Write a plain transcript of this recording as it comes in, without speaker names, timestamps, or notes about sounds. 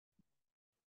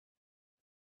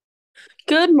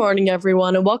Good morning,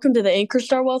 everyone, and welcome to the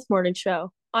Ankerstar Wealth Morning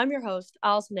Show. I'm your host,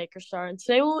 Allison Ankerstar, and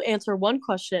today we'll answer one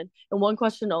question and one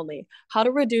question only: how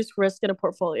to reduce risk in a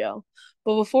portfolio.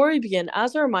 But before we begin,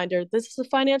 as a reminder, this is a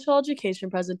financial education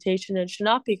presentation and should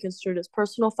not be construed as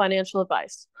personal financial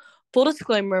advice. Full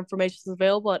disclaimer information is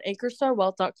available at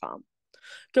ankerstarwealth.com.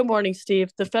 Good morning,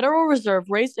 Steve. The Federal Reserve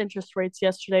raised interest rates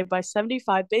yesterday by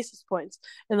 75 basis points,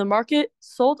 and the market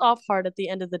sold off hard at the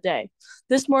end of the day.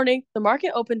 This morning, the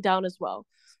market opened down as well.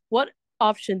 What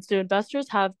options do investors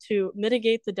have to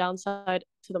mitigate the downside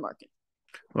to the market?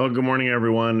 Well, good morning,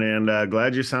 everyone, and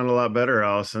glad you sound a lot better,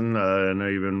 Allison. I know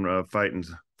you've been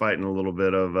fighting a little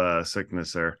bit of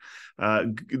sickness there.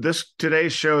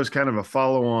 Today's show is kind of a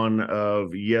follow-on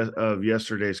of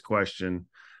yesterday's question.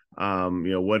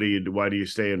 Why do you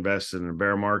stay invested in a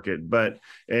bear market?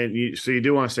 So you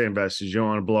do want to stay invested. You don't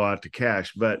want to blow out to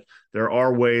cash, but there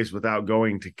are ways without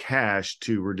going to cash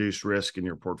to reduce risk in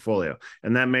your portfolio.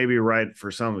 And that may be right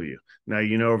for some of you. Now,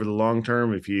 over the long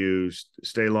term, if you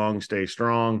stay long, stay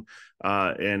strong,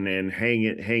 and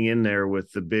hang in there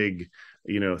with the big,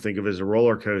 think of it as a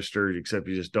roller coaster, except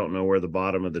you just don't know where the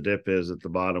bottom of the dip is at the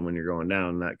bottom when you're going down.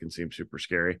 And that can seem super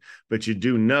scary, but you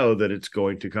do know that it's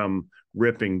going to come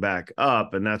ripping back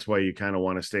up. And that's why you kind of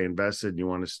want to stay invested. And you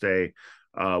want to stay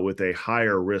with a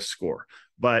higher risk score.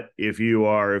 But if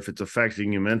it's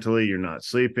affecting you mentally, you're not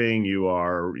sleeping, you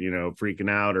are, freaking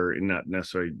out, or not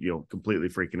necessarily, completely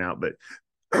freaking out, but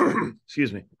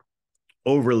excuse me,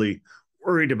 overly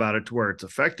worried about it to where it's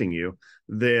affecting you,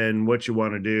 then what you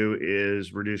want to do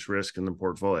is reduce risk in the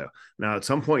portfolio. Now, at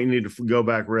some point, you need to go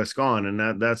back risk on,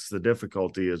 and that's the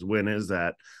difficulty is when is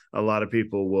that? A lot of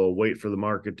people will wait for the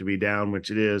market to be down,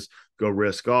 which it is, go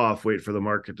risk off, wait for the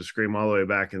market to scream all the way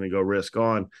back, and then go risk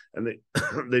on. And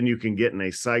then you can get in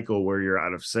a cycle where you're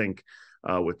out of sync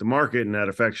with the market, and that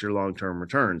affects your long-term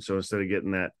return. So instead of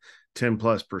getting that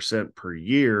 10+% per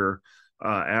year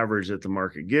average that the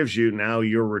market gives you, now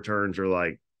your returns are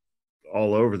like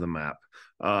all over the map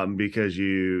because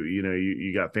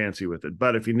you got fancy with it.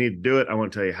 But if you need to do it, I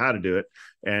want to tell you how to do it.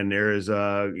 And there is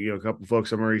a couple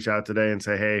folks I'm gonna reach out today and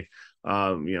say, hey,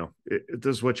 if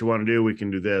this is what you want to do, we can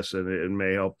do this, and it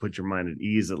may help put your mind at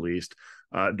ease, at least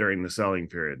during the selling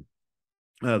period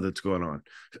that's going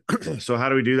on. So how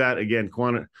do we do that? Again,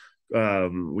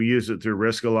 we use it through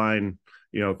risk align.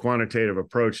 Quantitative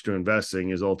approach to investing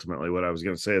is ultimately what I was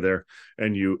going to say there.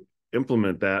 And you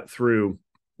implement that through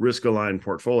risk aligned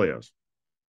portfolios,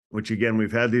 which again,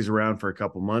 we've had these around for a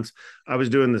couple months. I was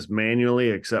doing this manually,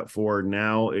 except for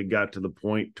now it got to the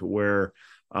point to where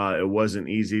it wasn't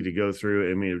easy to go through.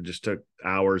 I mean, it just took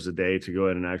hours a day to go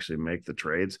ahead and actually make the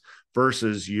trades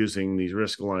versus using these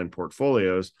risk aligned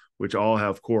portfolios, which all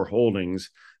have core holdings.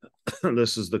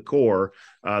 This is the core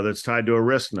that's tied to a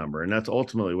risk number. And that's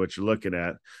ultimately what you're looking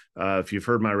at. If you've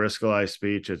heard my risk aligned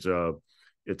speech, it's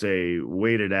a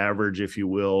weighted average, if you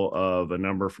will, of a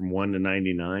number from 1 to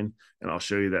 99. And I'll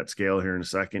show you that scale here in a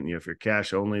second. If you're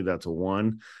cash only, that's a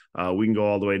 1. We can go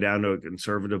all the way down to a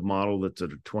conservative model that's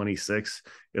at a 26.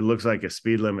 It looks like a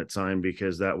speed limit sign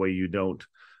because that way you don't,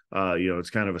 it's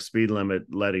kind of a speed limit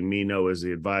letting me know as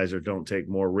the advisor, don't take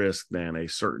more risk than a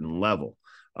certain level.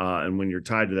 And when you're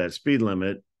tied to that speed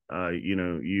limit,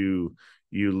 you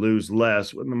lose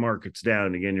less when the market's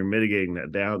down. Again, you're mitigating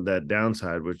that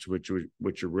downside, which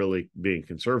you're really being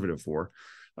conservative for.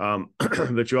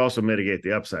 But you also mitigate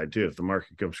the upside too. If the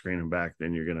market comes screaming back,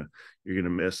 then you're gonna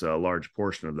miss a large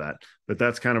portion of that. But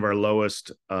that's kind of our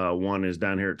lowest one is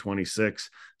down here at 26.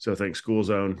 So I think school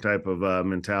zone type of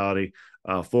mentality.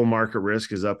 Full market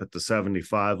risk is up at the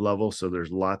 75 level. So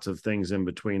there's lots of things in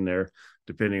between there,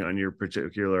 depending on your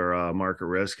particular market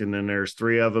risk. And then there's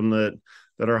 3 of them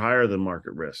that are higher than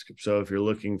market risk. So if you're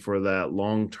looking for that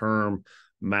long-term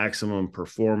maximum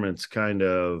performance kind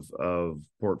of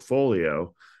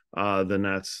portfolio, then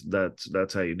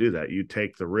that's how you do that. You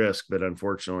take the risk, but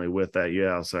unfortunately with that, you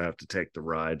also have to take the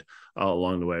ride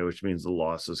along the way, which means the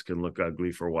losses can look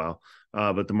ugly for a while.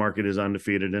 But the market is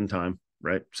undefeated in time,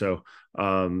 right? So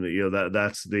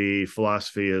that's the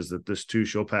philosophy, is that this too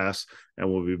shall pass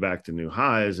and we'll be back to new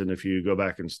highs. And if you go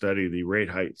back and study the rate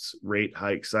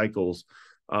hike cycles,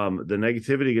 the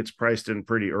negativity gets priced in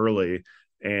pretty early.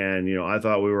 And I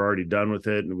thought we were already done with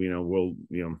it. And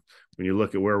when you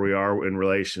look at where we are in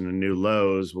relation to new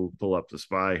lows, we'll pull up the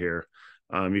SPY here.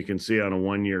 You can see on a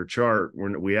 1-year chart,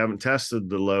 we haven't tested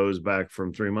the lows back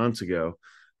from 3 months ago,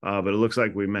 but it looks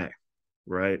like we may,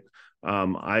 right?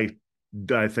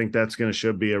 I think that's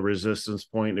should be a resistance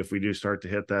point. If we do start to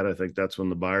hit that, I think that's when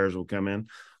the buyers will come in.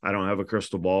 I don't have a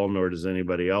crystal ball, nor does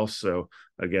anybody else. So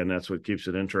again, that's what keeps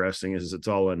it interesting, is it's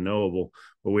all unknowable.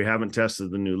 But we haven't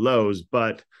tested the new lows.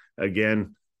 But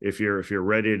again, if you're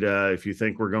ready to, if you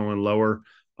think we're going lower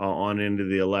on into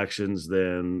the elections,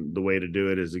 then the way to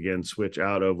do it is, again, switch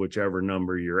out of whichever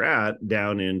number you're at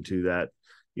down into that,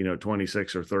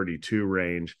 26 or 32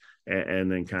 range,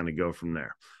 and then kind of go from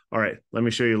there. All right, let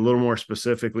me show you a little more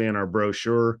specifically in our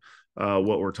brochure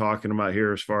what we're talking about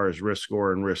here as far as risk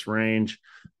score and risk range.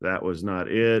 That was not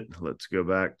it. Let's go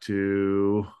back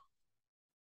to,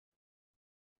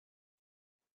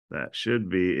 that should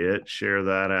be it. Share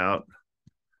that out.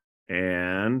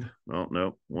 And, oh,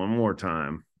 no, one more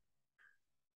time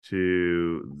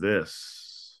to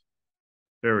this.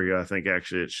 There we go. I think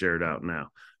actually it's shared out now.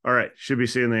 All right. Should be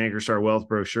seeing the Ankerstar Wealth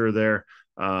brochure there.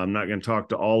 I'm not going to talk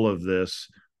to all of this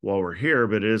while we're here,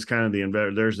 but it is kind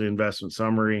of there's the investment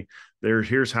summary.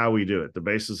 Here's how we do it. The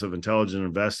basis of intelligent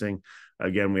investing.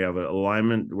 Again, we have an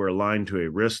alignment. We're aligned to a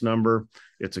risk number.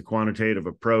 It's a quantitative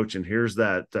approach. And here's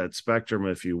that spectrum,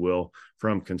 if you will,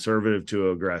 from conservative to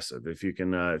aggressive. If you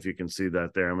can see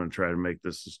that there, I'm going to try to make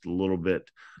this just a little bit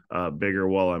bigger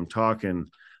while I'm talking.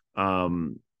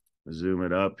 Zoom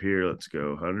it up here. Let's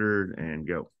go 100 and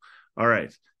go. All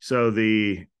right. So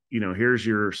here's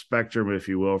your spectrum, if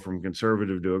you will, from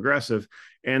conservative to aggressive.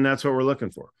 And that's what we're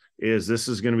looking for. This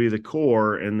is going to be the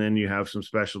core. And then you have some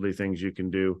specialty things you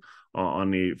can do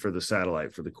for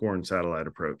the core and satellite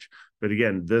approach. But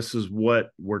again, this is what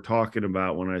we're talking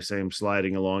about when I say I'm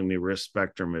sliding along the risk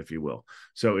spectrum, if you will.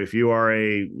 So if you are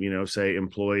a, say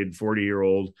employed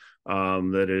 40-year-old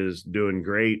that is doing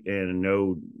great and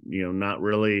not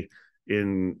really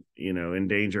in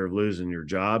danger of losing your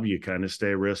job, you kind of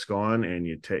stay risk on and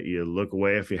you look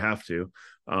away if you have to.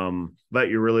 But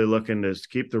you're really looking to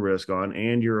keep the risk on,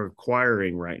 and you're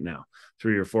acquiring right now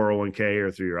through your 401k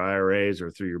or through your IRAs or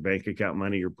through your bank account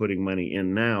money. You're putting money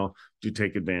in now to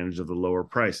take advantage of the lower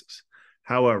prices.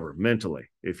 However, mentally,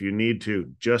 if you need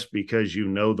to, just because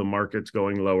the market's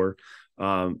going lower,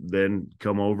 then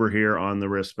come over here on the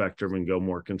risk spectrum and go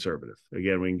more conservative.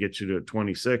 Again, we can get you to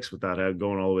 26 without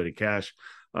going all the way to cash.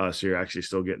 So you're actually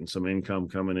still getting some income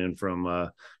coming in from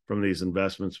these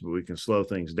investments, but we can slow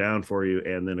things down for you.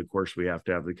 And then, of course, we have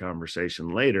to have the conversation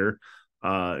later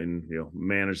and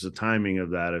manage the timing of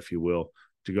that, if you will,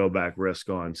 to go back risk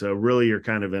on. So really, you're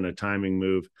kind of in a timing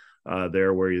move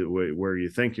there where you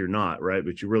think you're not, right?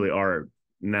 But you really are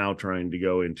now trying to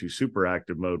go into super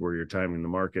active mode where you're timing the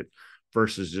market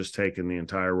versus just taking the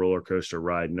entire roller coaster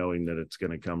ride, knowing that it's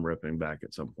going to come ripping back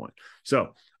at some point.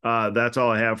 So that's all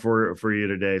I have for you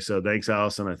today. So thanks,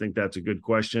 Allison. I think that's a good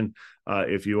question.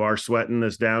 If you are sweating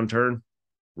this downturn,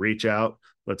 reach out.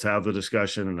 Let's have the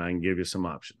discussion, and I can give you some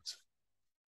options.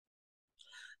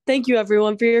 Thank you,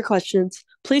 everyone, for your questions.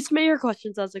 Please submit your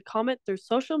questions as a comment through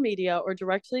social media or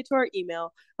directly to our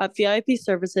email at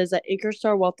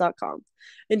vipservices@ankerstarwealth.com.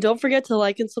 And don't forget to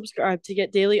like and subscribe to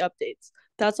get daily updates.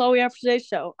 That's all we have for today's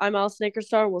show. I'm Allison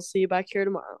Ankerstar. We'll see you back here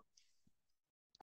tomorrow.